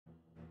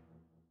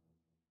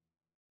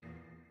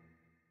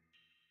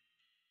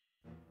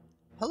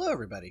Hello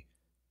everybody!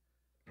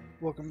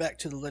 Welcome back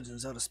to the Legend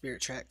of Zelda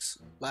Spirit Tracks.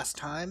 Last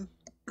time,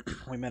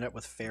 we met up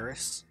with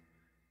Ferris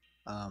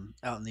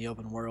out in the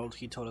open world.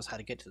 He told us how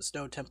to get to the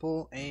Snow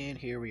Temple, and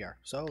here we are.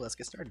 So, let's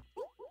get started.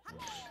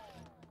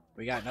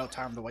 We got no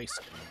time to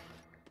waste.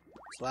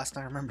 So last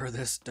I remember,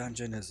 this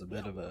dungeon is a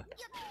bit of a...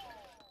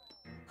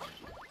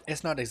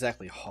 It's not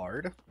exactly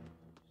hard.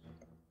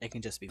 It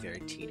can just be very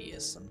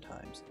tedious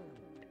sometimes.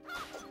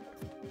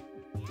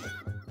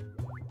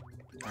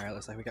 Alright,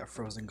 looks like we got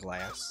frozen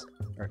glass.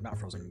 Or not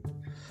frozen...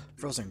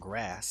 Frozen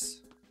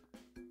grass.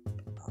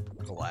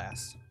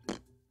 Glass.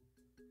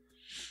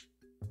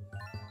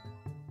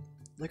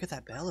 Look at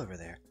that bell over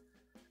there.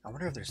 I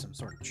wonder if there's some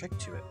sort of trick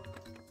to it.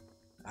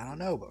 I don't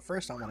know, but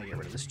first I want to get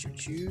rid of this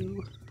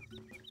choo-choo.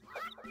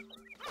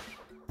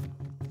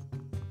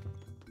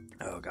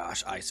 Oh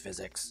gosh, ice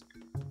physics.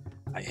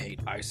 I hate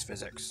ice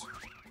physics.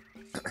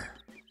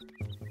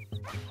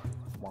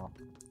 Womp.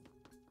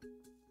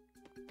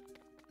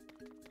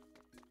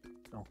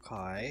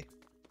 Okay.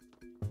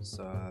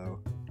 So...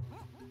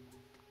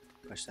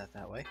 push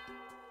that way.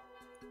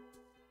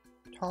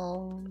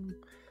 Tong!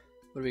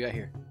 What do we got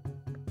here?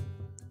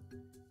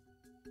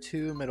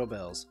 2 middle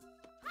bells.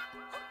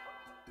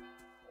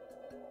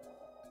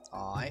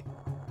 Alright.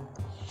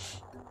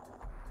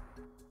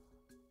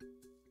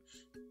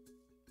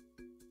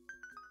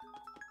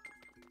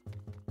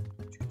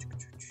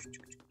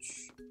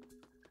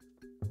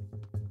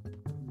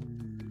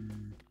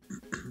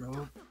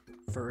 No.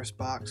 First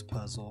box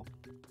puzzle.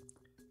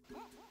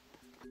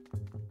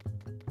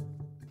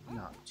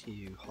 Not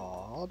too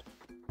hard.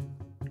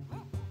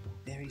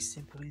 Very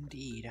simple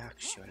indeed,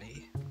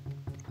 actually.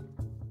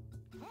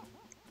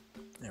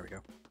 There we go.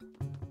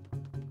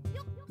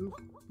 Boop,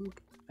 boop.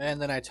 And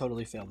then I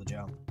totally failed the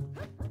jump.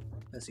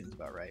 That seems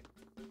about right.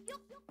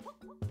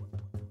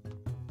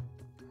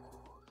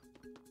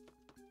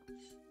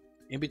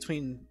 In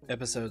between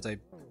episodes, I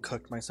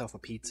cooked myself a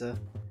pizza.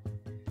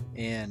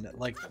 And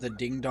like the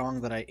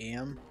ding-dong that I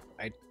am,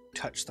 I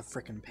touched the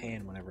frickin'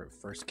 pan whenever it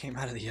first came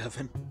out of the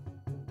oven.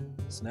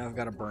 So now I've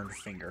got a burned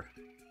finger.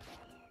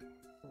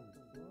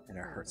 And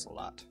it hurts a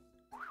lot.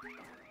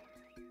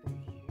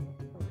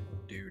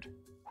 Dude.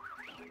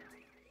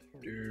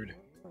 Dude.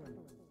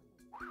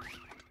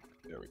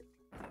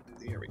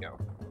 There we go.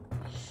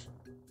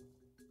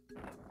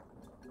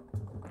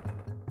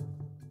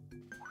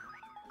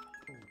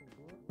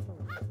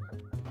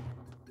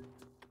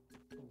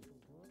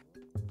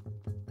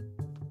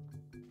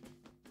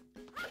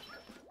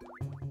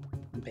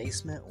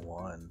 Basement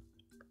 1.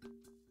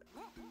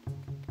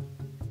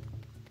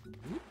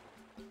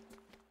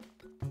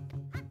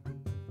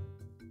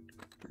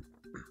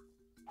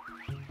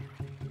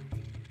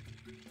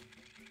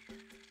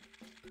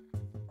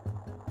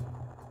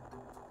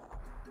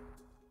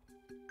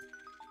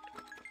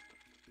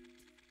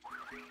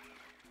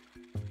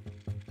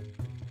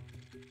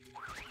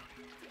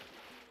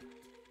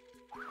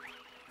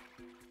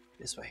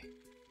 This way.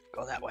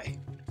 Go that way.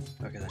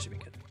 Okay, that should be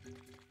good.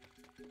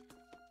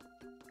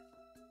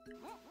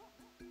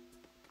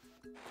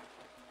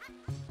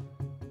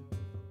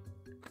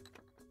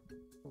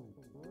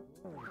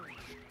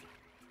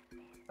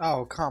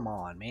 Oh, come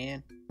on,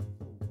 man.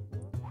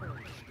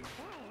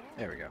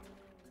 There we go.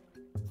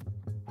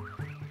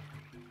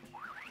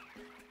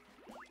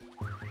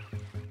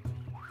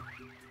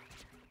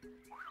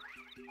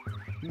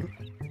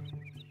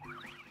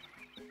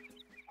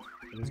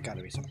 There's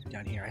gotta be something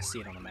down here. I see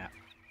it on the map.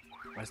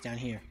 What's down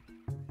here?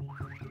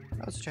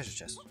 Oh, it's a treasure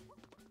chest.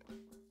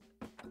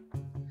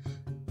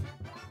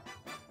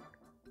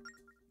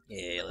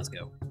 Yeah, let's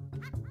go.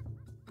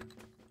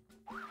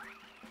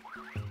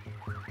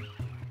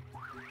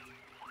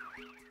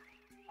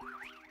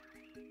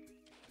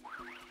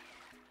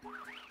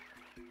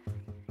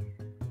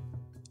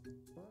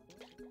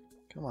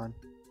 Come on.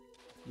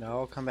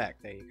 No, come back.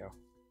 There you go.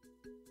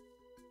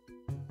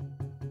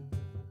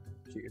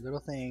 Shoot your little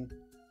thing.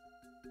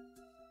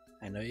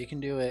 I know you can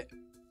do it.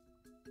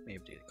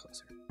 Maybe do it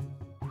closer.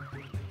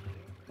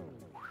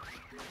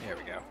 There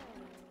we go.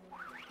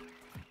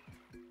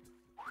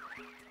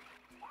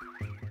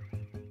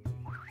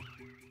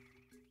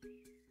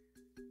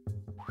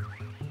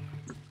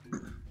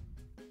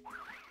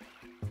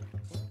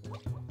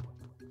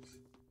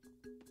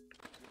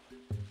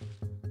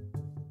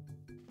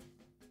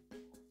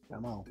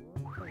 Come on.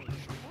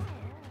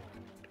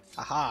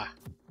 Haha!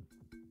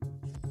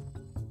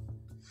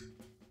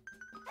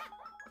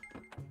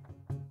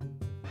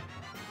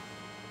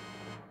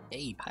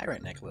 Hey,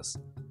 pirate necklace.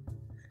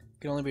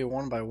 Can only be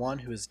worn by one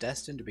who is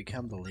destined to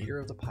become the leader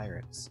of the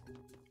pirates.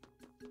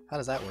 How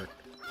does that work?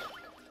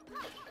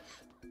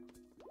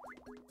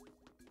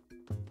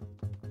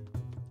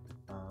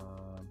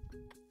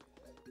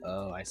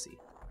 Oh, I see.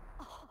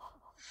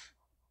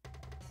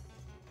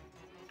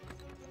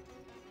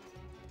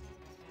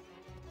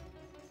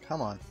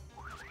 Come on.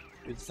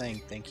 Do the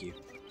thing, thank you.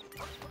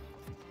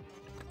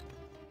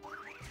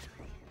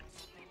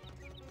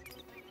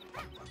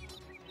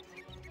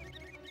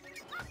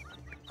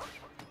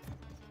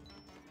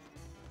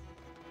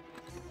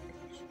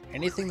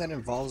 Anything that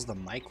involves the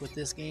mic with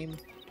this game,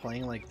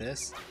 playing like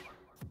this,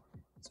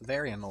 it's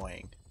very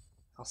annoying.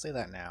 I'll say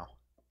that now.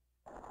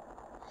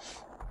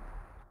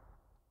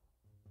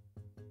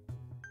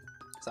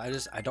 So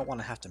I don't want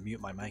to have to mute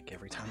my mic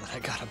every time that I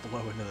gotta blow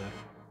into the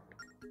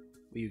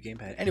Wii U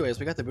gamepad. Anyways,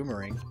 we got the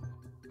boomerang.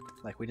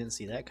 Like, we didn't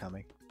see that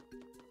coming.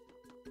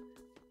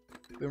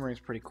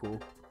 Boomerang's pretty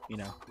cool, you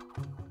know.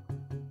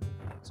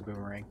 It's a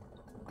boomerang.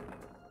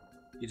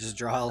 You just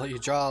draw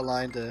a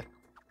line to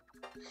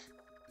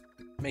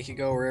make it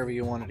go wherever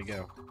you want it to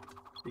go.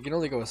 You can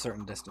only go a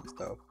certain distance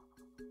though.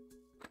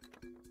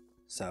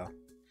 So,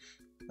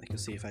 like you'll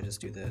see if I just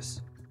do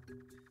this.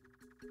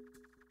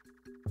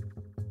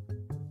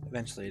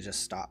 Eventually it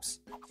just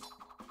stops.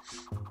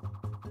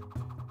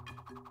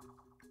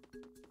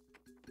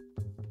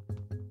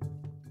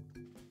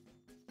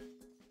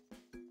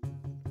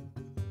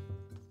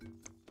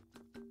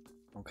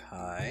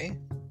 Okay.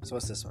 So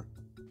what's this one?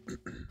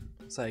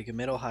 It's like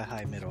middle, high,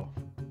 high, middle.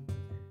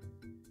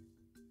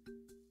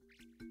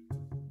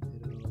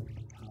 Middle,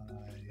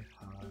 high,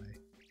 high,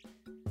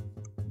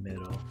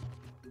 middle.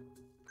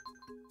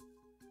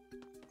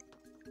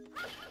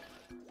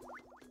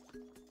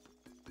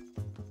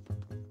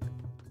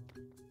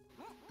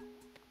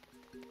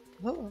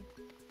 Oh.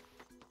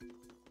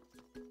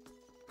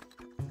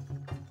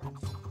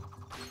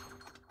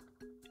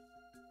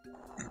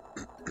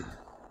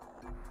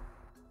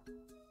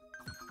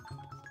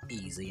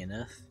 Easy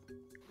enough.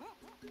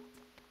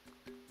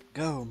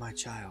 Go, my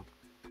child.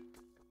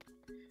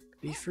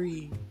 Be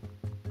free.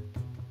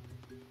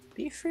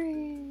 Be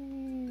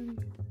free.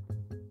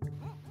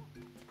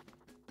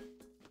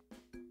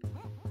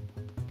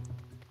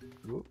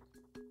 Whoop.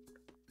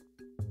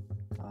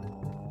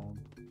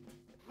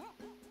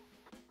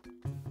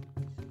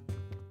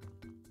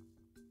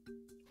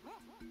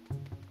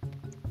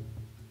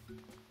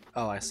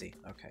 Oh, I see.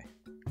 Okay.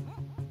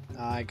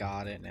 I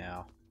got it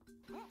now.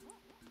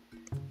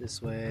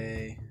 This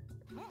way.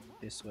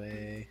 This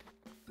way.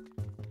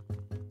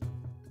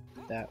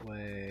 That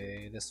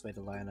way, this way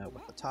to line up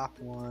with the top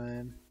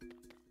one.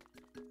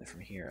 And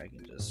from here I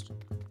can just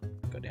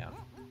go down.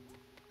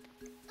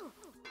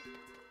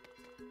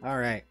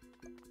 Alright.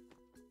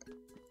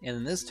 And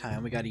then this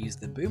time we gotta use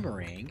the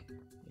boomerang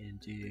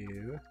and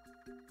do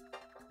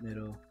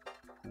middle,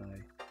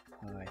 high,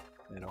 high,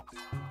 middle.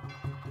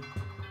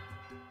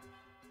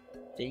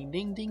 Ding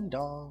ding ding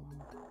dong.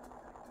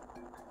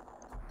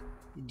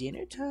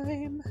 Dinner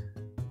time.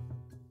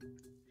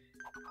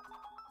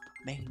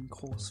 Main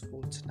course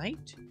for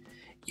tonight,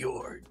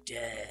 your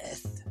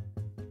death.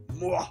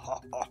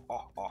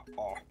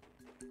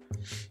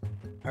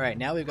 Alright,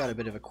 now we've got a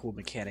bit of a cool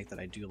mechanic that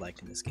I do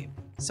like in this game.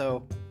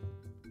 So,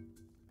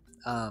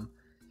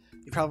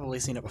 you've probably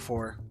seen it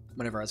before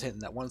whenever I was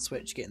hitting that one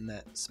switch, getting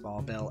that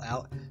small bell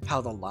out,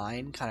 how the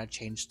line kind of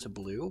changed to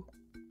blue.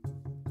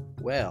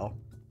 Well,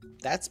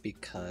 that's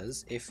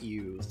because if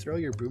you throw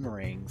your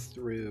boomerang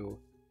through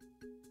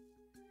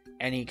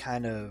any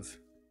kind of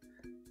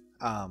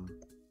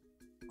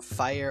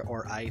fire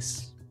or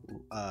ice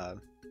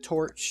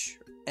torch,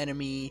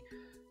 enemy,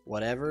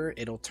 whatever,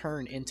 it'll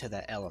turn into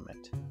that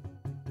element.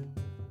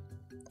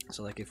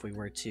 So like if we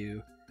were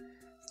to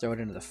throw it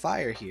into the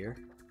fire here,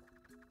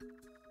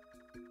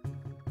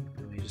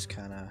 we just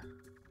kind of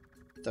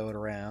throw it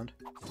around,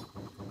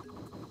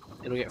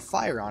 it'll get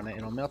fire on it and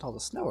it'll melt all the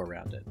snow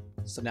around it.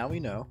 So now we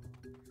know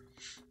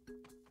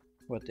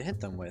what to hit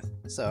them with.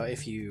 So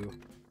if you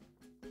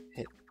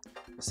hit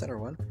the center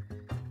one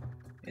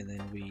and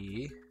then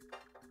we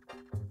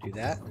do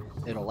that,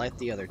 it'll light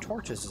the other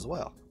torches as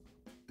well.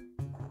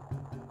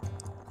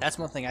 That's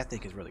one thing I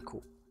think is really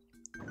cool.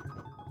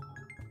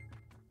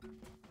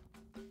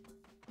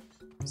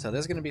 So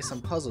there's gonna be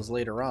some puzzles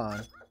later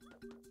on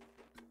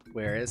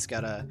where it's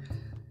gotta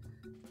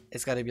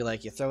be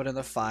like you throw it in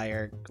the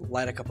fire,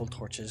 light a couple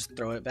torches,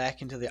 throw it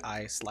back into the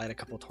ice, light a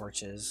couple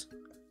torches,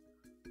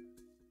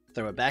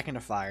 throw it back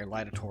into fire,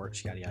 light a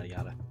torch, yada yada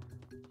yada.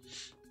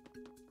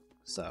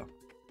 So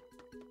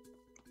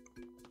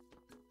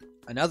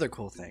another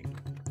cool thing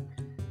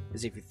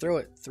is if you throw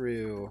it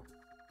through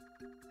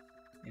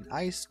an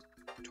ice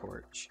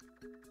torch,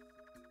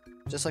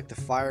 just like the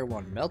fire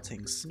one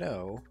melting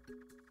snow,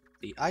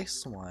 the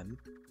ice one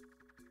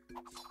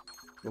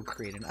will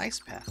create an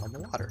ice path on the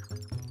water.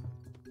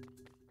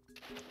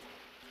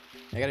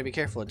 I gotta be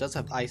careful, it does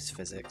have ice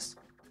physics,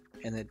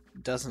 and it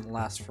doesn't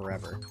last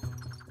forever.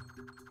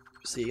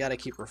 So you gotta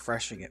keep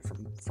refreshing it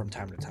from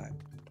time to time.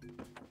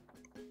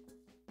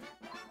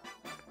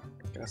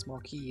 Got a small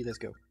key, let's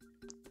go.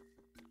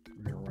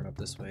 We're gonna run up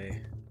this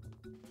way.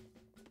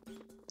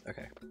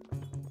 Okay.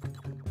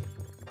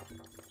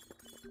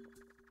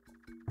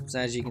 So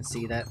as you can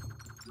see, that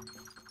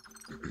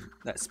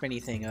spinny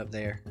thing up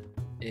there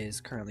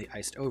is currently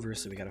iced over,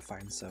 so we gotta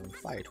find some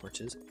fire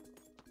torches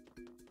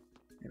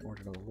in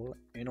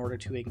order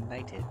to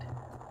ignite it.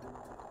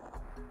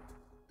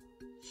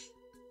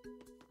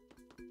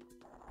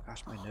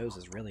 Gosh, my nose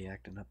is really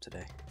acting up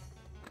today.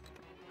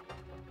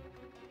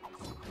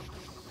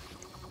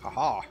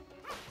 Haha!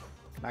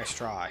 Nice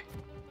try.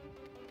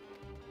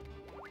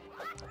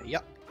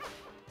 Yup.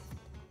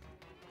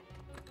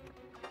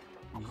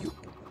 Yup.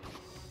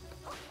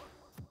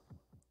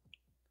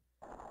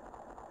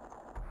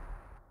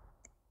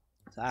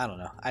 So I don't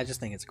know. I just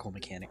think it's a cool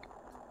mechanic.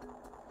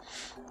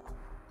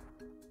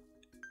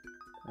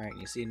 Alright,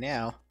 you see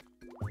now,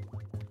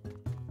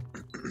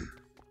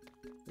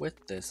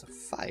 with this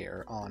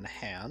fire on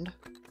hand,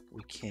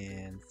 we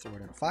can throw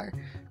it in a fire,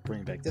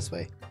 bring it back this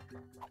way,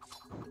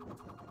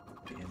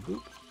 and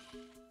boop.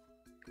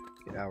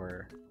 Get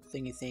our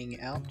thingy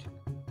thing out.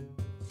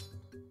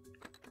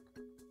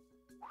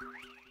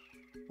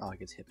 Oh, it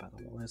gets hit by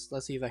the wall.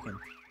 Let's see if I can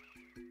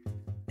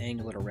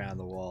angle it around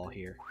the wall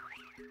here.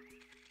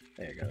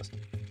 There it goes.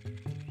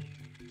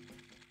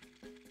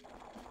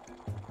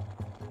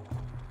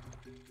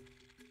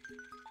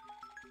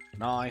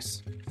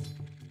 Nice.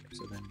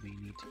 So then we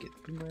need to get the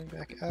boomerang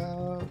back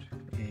out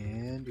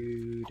and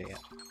do that.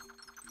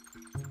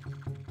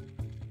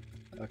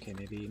 Okay,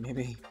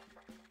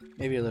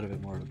 maybe a little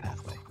bit more of a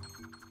pathway.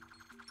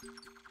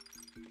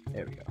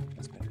 There we go.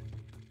 That's better.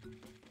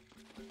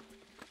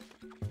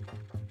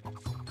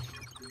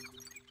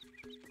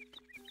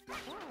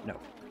 No.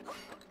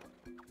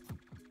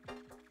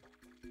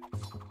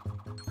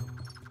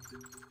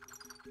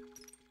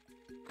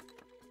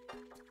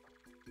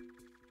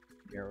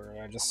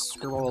 I just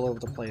screw all over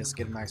the place,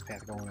 get a nice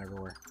path going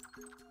everywhere.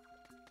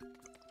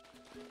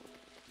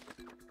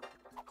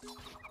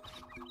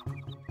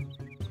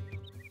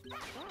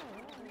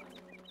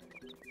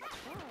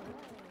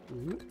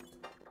 Ooh.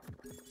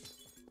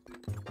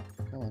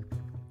 Come on.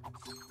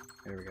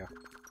 There we go.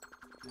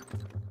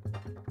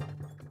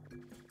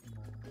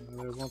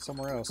 There's one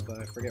somewhere else, but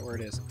I forget where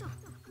it is.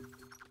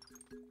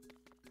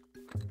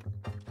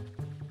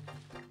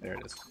 There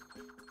it is.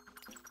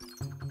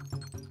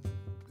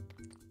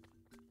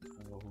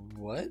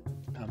 What?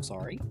 I'm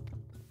sorry?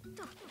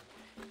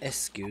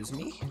 Excuse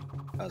me?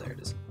 Oh, there it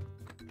is.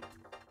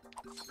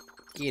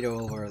 Get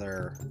over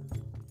there.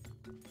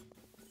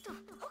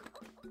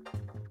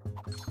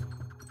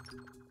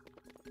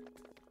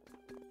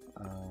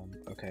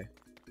 Okay.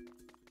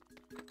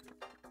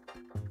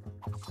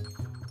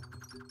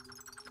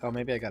 Oh,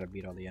 maybe I gotta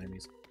beat all the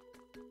enemies.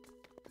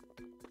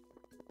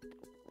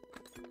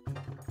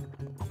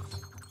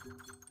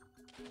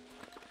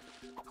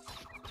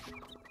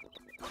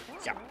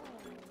 Yeah.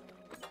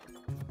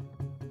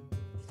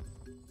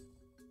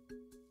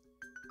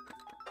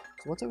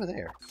 So what's over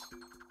there?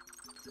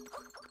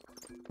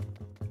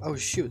 Oh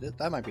shoot,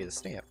 that might be the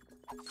stamp.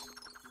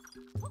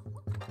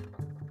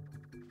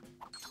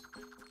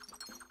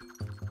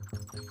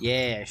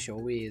 Yeah,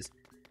 sure is.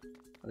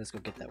 Let's go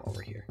get that while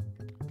we're here.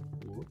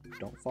 Ooh,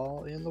 don't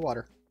fall in the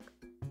water.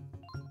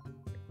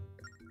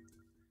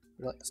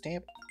 You like the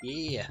stamp?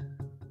 Yeah.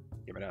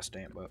 Give it a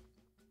stamp up.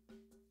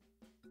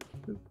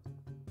 Ooh.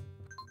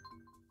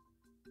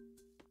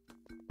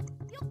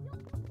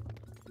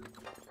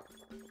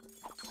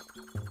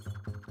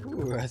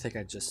 Ooh, I think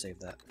I just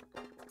saved that.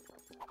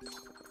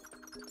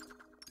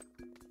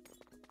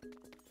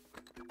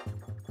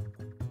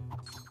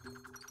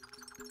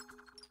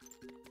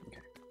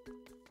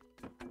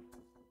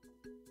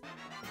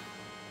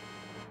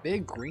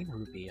 Big green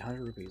rupee,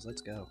 100 rupees,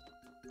 let's go.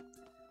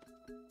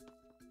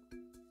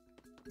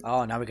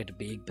 Oh, now we get the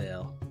big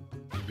bill.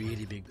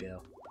 Really big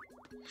bill.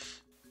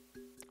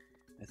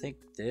 I think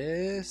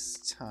this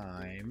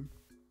time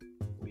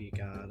we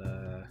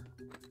gotta...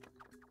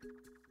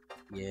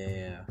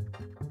 Yeah.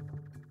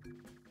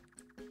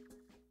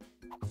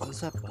 What does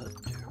that button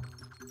do?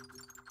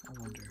 I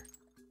wonder.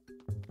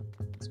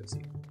 Let's go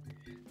see.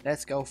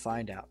 Let's go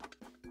find out.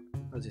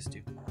 What does this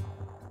do?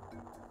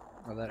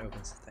 Oh, that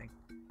opens the thing.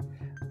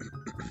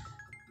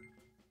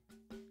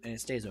 And it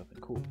stays open.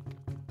 Cool.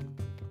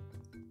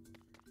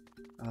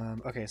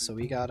 Okay, so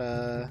we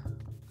gotta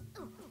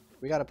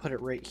put it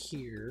right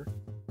here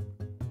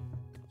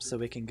so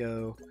we can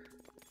go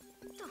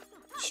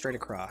straight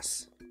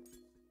across.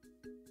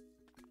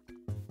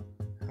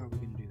 How are we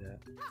gonna do that?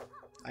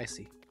 I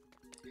see.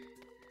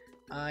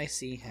 I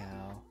see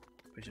how.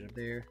 Push it up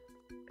there.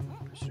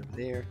 Push it over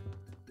there.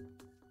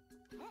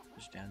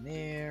 Push it down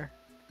there.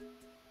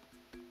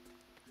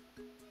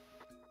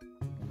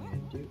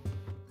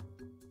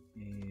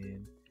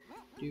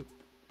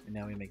 And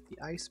now we make the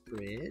ice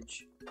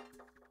bridge.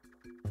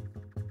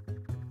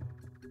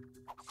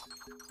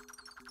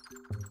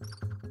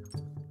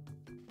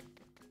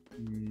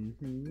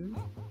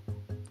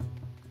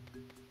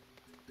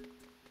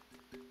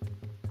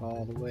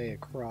 All the way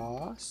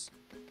across.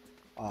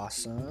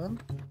 Awesome.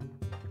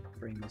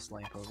 Bring this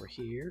lamp over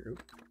here.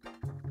 Oop.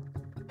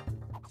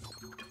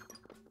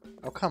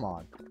 Oh, come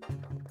on.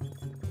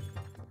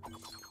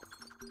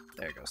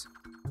 There it goes.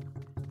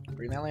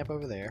 Bring that lamp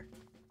over there.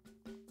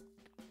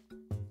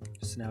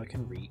 So now it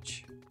can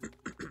reach.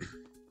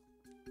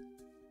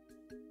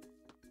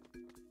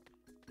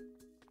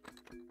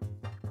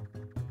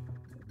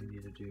 We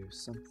need to do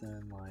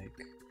something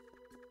like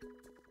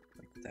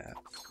that.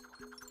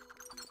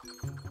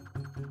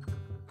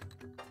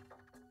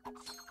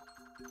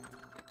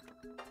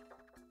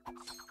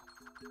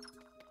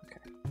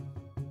 Okay.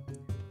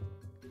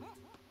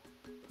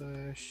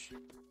 Push.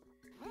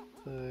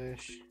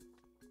 Push.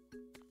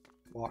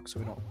 Walk so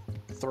we don't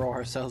throw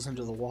ourselves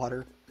into the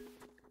water.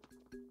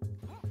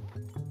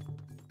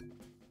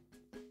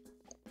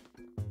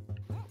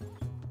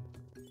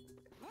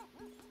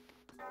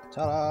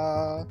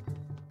 Ta-da!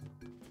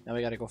 Now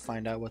we gotta go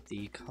find out what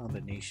the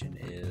combination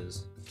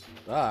is.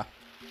 Ah!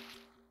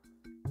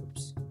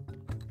 Oops.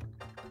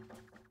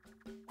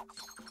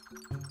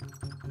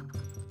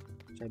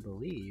 Which I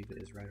believe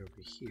is right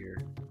over here.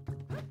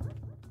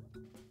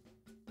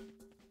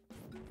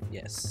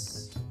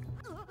 Yes.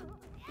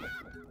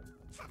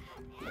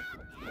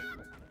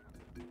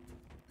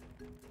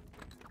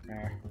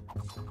 There.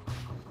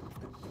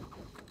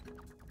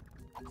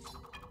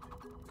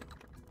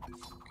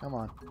 Come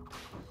on.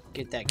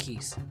 Get that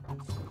keys.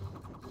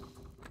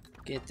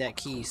 Get that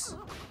keys.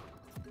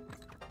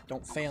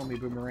 Don't fail me,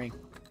 Boomerang.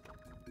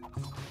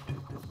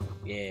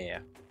 Yeah.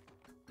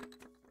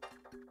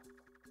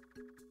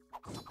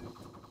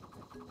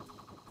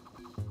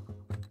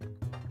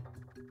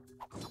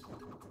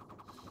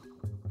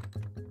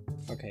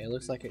 Okay, it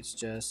looks like it's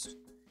just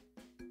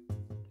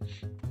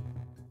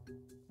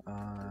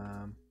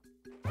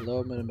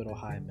low, middle, middle,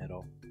 high,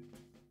 middle.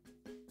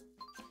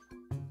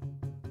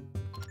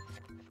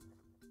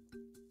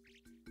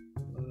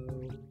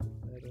 Low,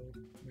 middle,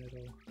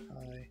 middle,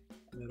 high,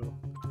 middle.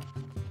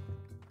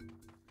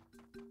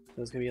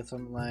 So it's gonna be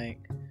something like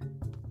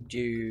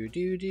do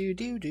do do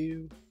do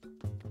do.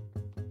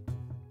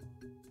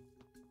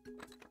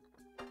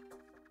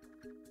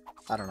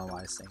 I don't know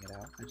why I sang it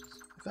out. I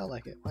felt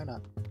like it. Why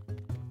not?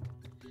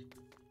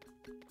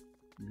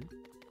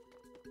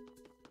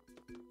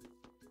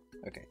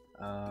 Okay.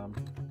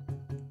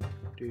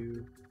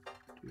 Do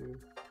do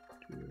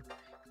do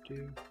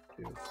do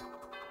do.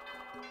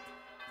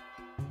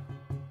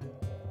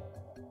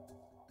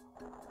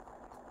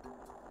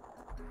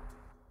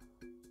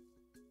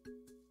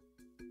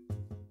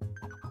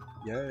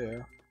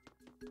 Yeah.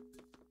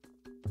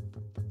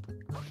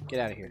 Get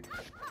out of here.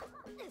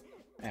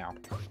 Ow.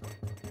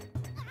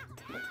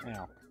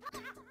 Ow.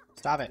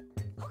 Stop it.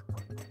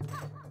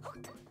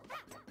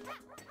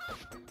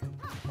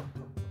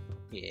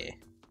 Yeah.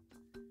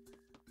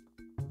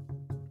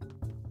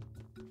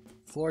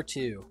 Floor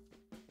 2.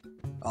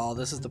 Oh,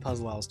 this is the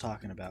puzzle I was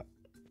talking about.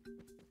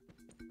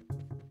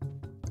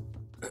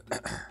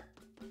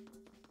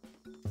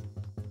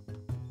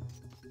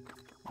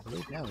 I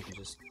believe now we can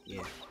just...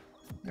 yeah.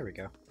 There we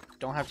go.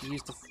 Don't have to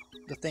use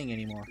the thing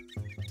anymore.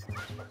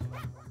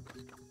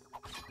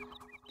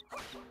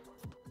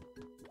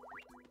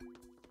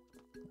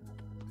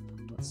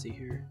 Let's see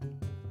here.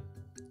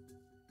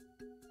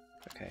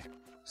 Okay.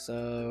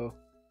 So...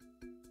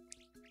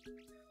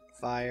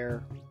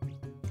 fire...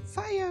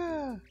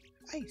 fire!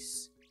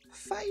 Ice!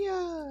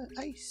 Fire!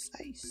 Ice!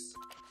 Ice!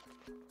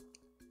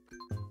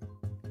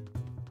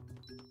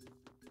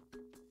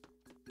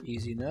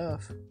 Easy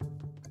enough.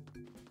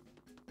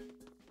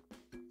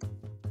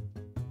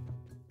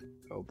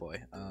 Oh boy.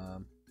 How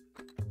am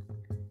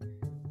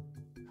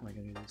I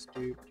gonna do this?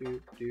 Doop,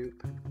 doop, doop.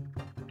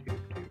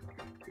 Doop, doop,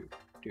 doop,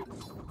 doop.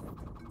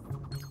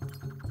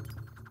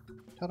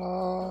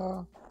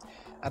 Ta-da!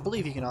 I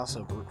believe you can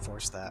also brute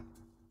force that.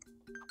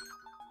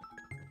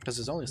 Because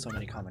there's only so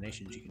many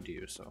combinations you can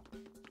do, so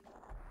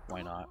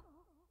why not?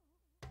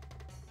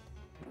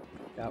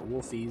 Got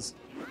wolfies.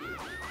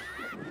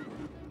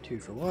 2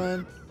 for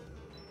 1.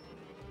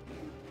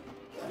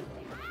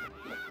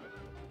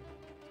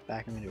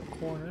 Back him into a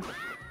corner.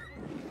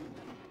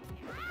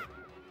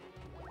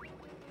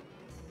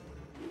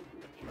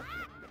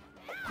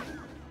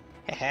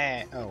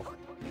 Haha! Oh.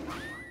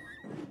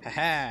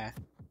 Haha!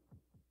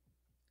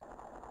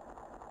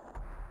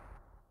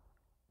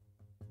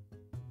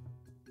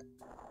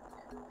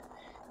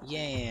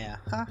 Yeah!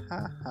 Ha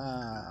ha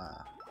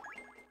ha!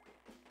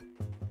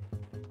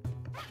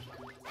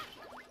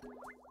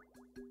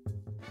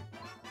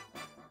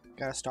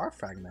 Got a star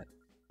fragment.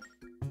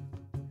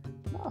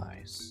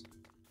 Nice.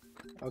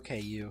 Okay,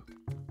 you.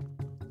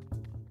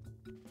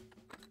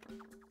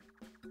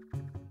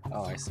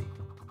 Oh, I see.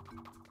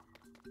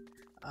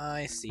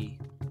 I see.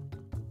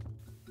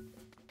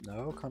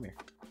 No, come here.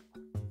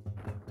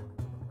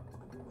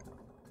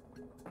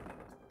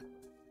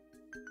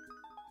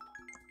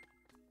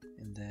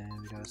 And then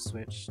we gotta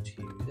switch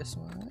to this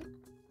one.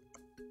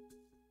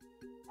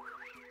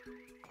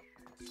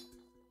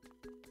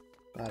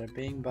 Bada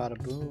bing,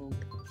 bada boom.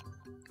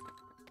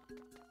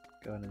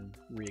 Go ahead and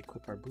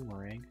re-equip our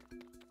boomerang.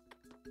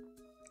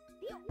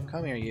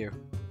 Come here, you.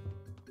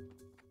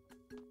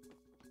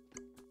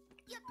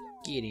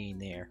 Get in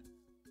there.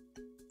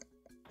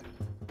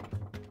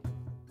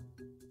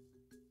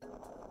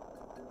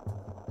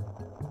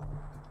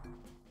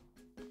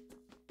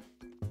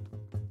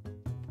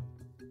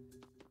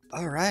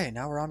 Alright,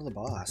 now we're on to the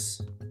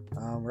boss.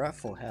 We're at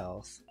full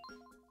health.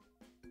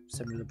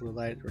 Send me the blue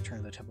light, return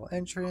to the temple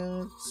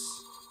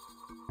entrance.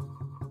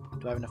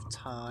 Do I have enough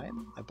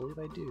time? I believe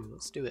I do.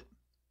 Let's do it.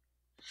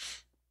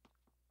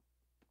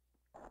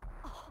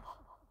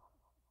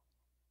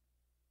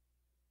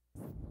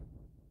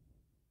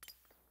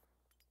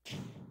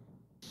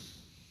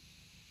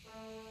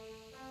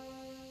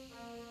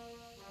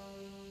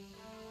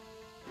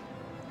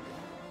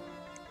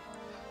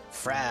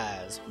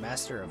 Fraz,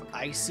 master of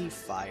icy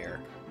fire.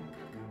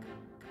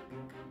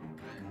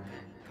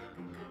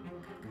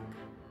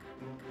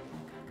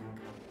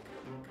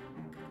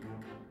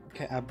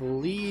 Okay, I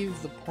believe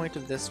the point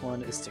of this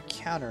one is to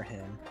counter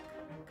him.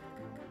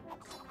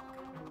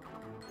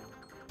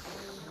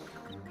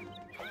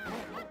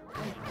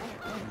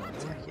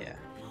 Yeah.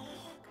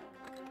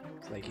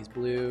 It's like he's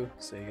blue,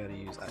 so you gotta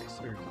use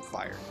ice or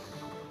fire.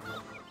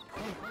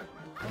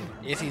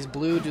 If he's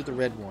blue, do the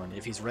red one.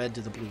 If he's red, do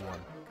the blue one.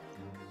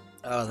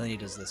 Oh, then he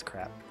does this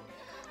crap.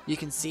 You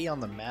can see on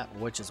the map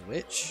which is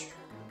which.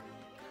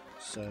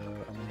 So I'm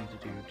gonna need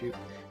to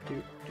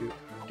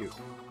do.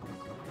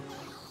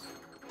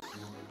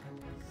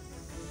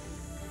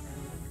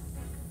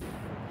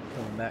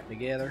 Put them back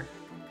together.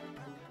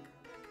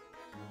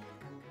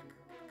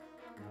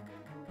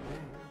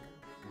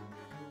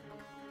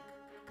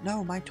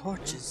 No, my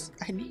torches.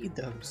 I need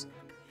those.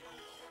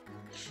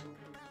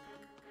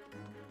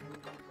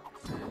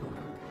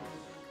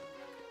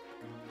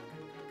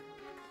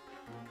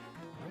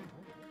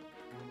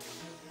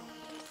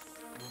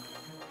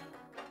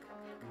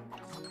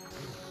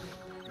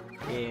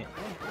 Yeah.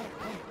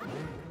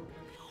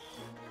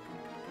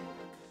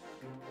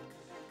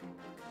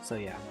 So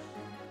yeah.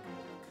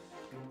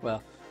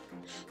 Well,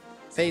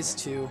 phase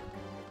 2,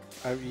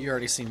 you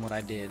already seen what I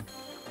did,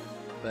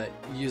 but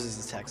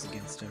uses attacks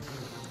against him.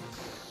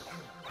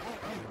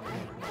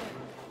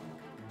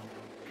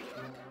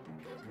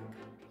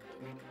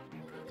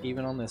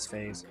 Even on this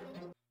phase.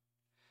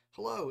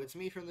 Hello, it's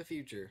me from the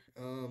future.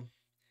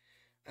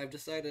 I've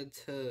decided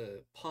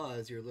to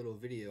pause your little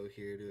video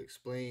here to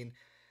explain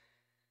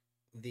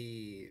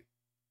the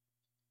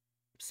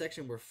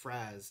section where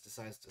Fraz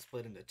decides to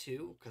split into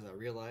two, because I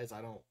realize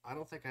I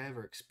don't think I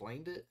ever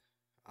explained it.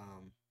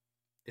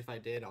 If I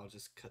did, I'll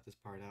just cut this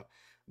part out.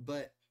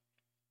 But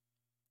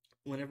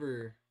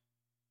whenever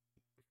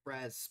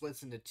Fraz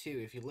splits into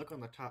two, if you look on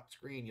the top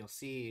screen, you'll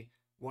see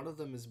one of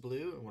them is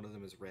blue and one of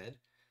them is red.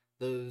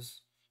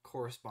 Those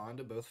correspond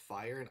to both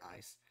fire and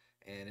ice,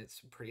 and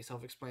it's pretty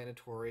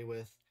self-explanatory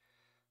with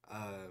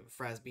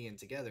Fraz being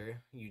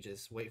together. You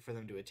just wait for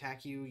them to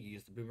attack you, you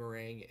use the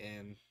boomerang,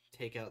 and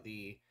take out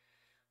the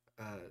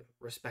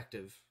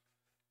respective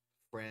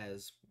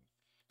Fraz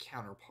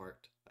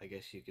counterpart, I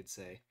guess you could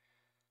say.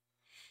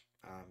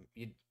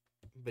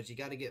 But you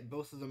got to get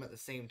both of them at the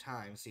same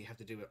time, so you have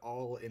to do it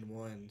all in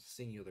one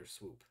singular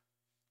swoop.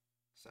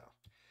 So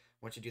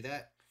once you do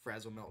that,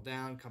 Fraz will melt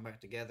down, come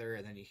back together,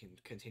 and then you can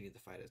continue the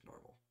fight as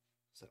normal.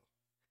 So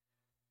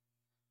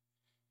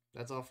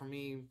that's all for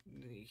me.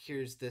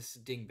 Here's this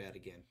dingbat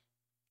again.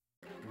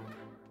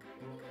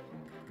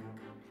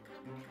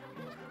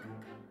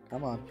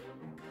 Come on.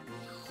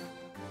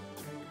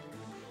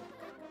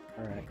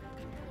 Alright.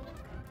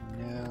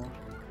 Now.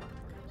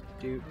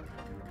 Doop.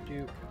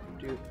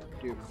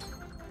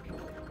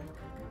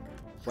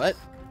 What?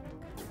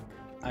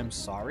 I'm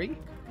sorry?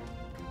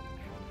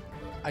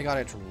 I got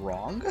it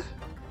wrong?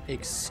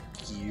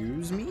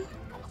 Excuse me?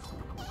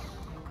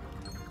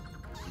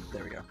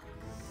 There we go.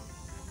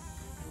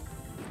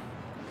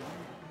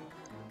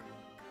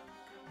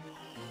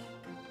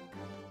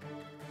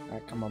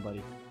 Alright, come on,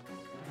 buddy.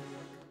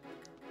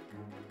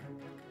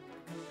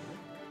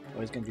 Oh,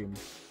 he's gonna do me.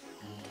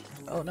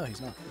 Oh, no,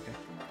 he's not. Okay.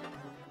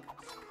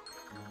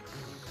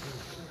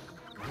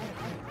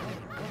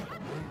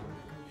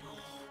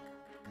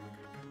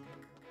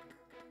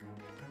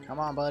 Come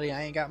on, buddy.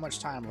 I ain't got much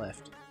time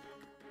left.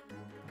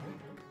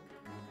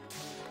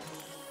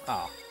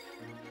 Oh.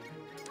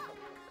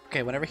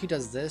 Okay, whenever he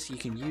does this, you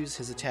can use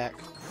his attack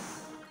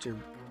to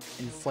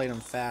inflate him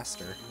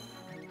faster.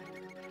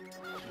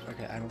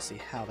 Okay, I don't see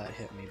how that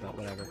hit me, but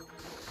whatever.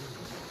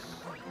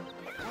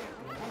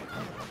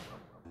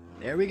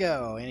 There we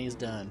go, and he's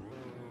done.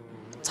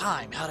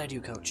 Time! How'd I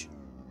do, coach?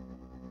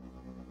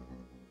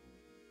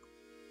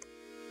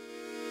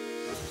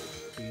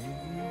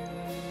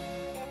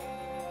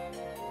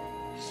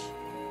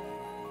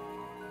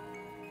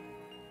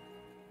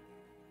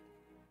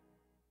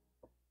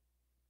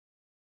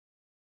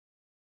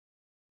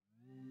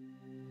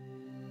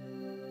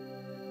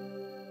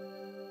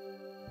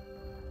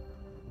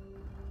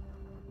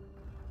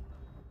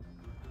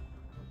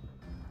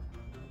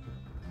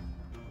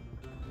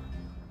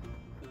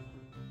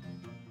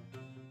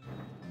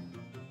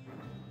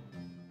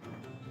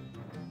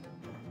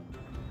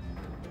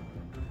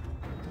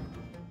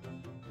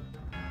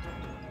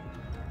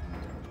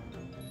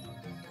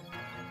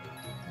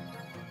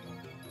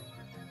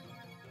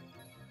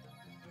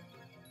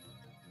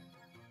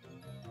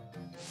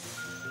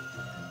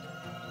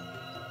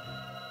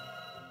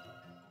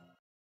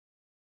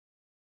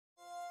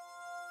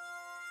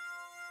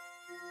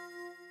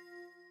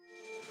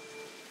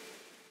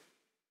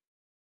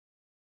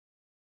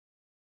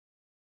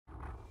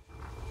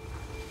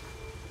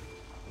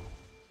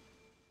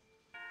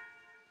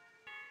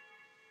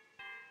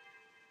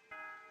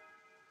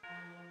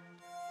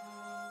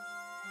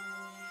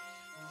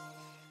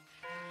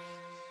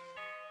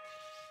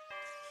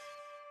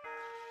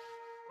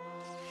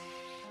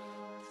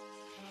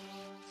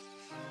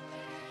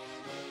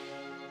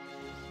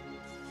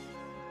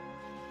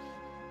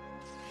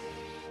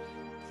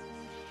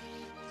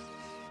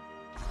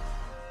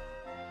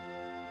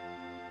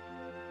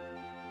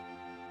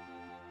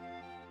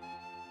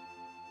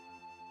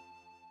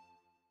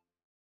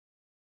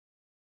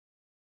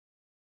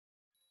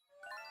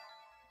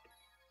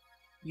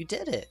 You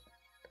did it!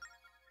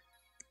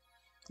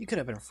 You could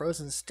have been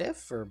frozen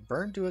stiff or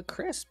burned to a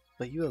crisp,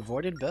 but you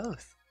avoided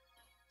both.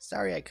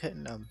 Sorry I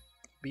couldn't,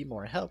 be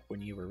more help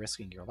when you were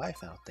risking your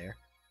life out there.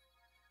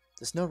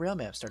 The snow rail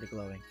map started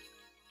glowing.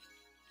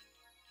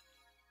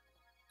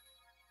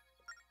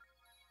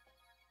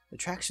 The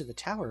tracks to the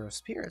Tower of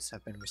Spirits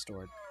have been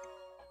restored.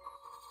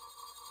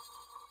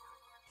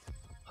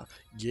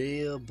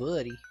 Yeah,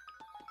 buddy.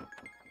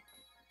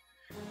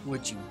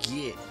 What'd you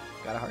get?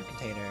 Got a heart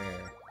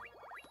container.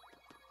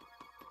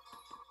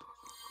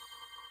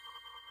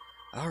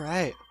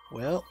 Alright,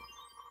 well.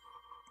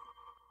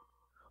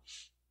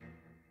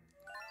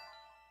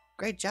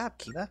 Great job,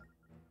 Kiba.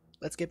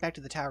 Let's get back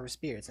to the Tower of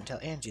Spirits and tell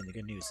Angie the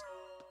good news.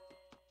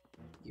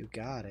 You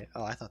got it.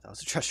 Oh, I thought that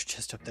was a treasure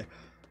chest up there.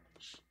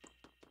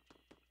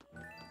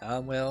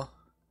 Well,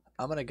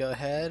 I'm gonna go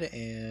ahead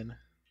and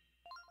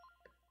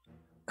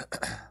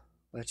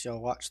let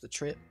y'all watch the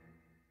trip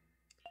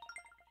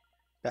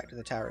back to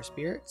the Tower of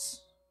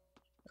Spirits.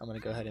 I'm gonna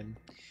go ahead and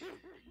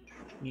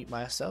mute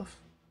myself.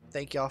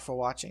 Thank y'all for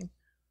watching.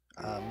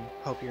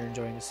 Hope you're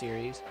enjoying the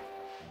series.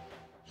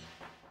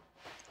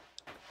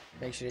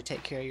 Make sure to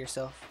take care of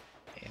yourself,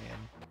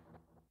 and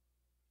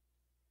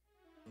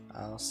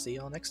I'll see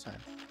y'all next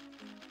time.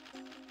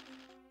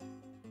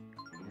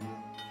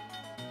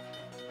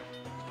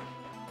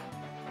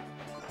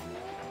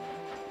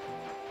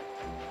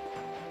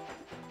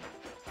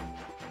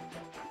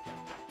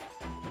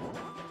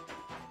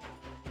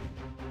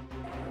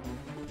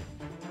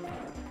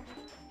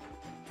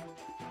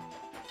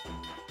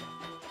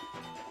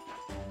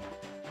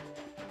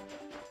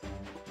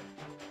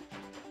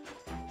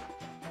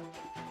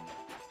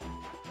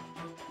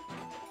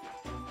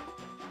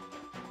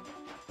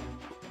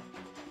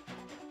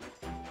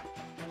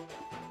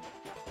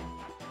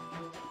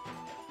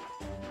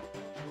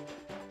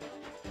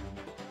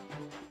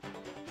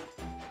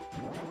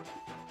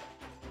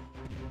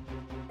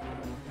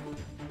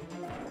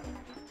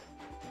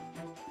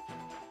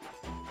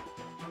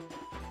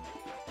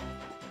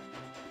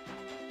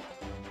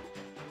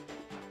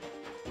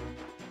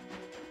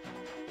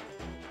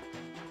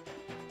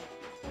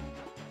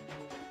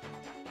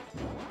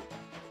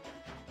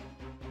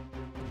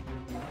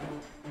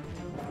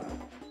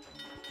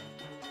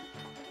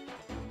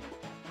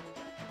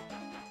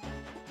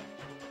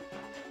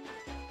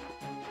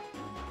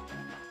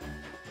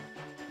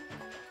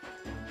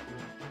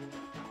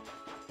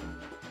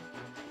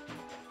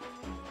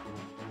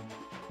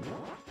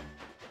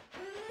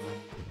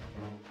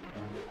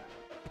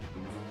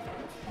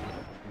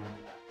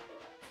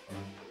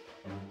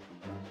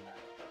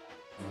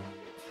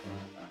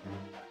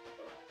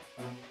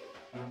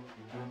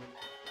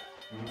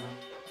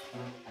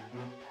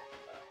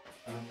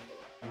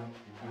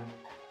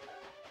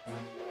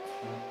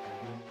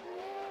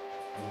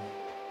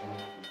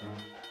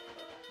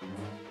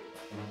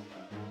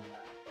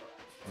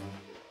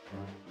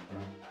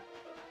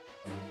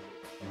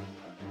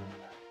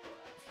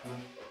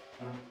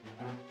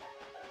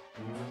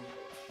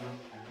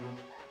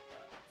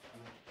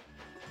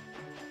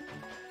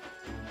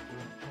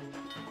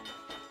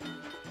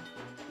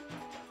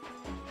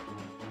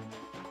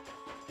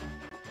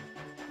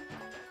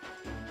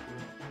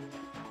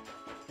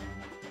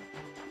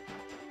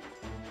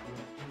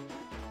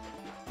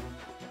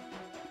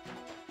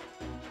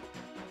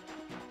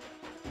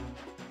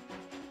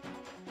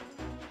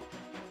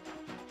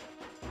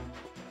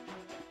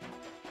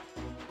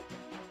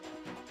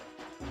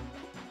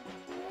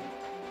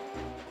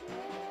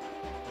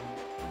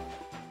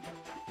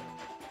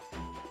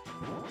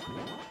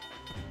 Yeah.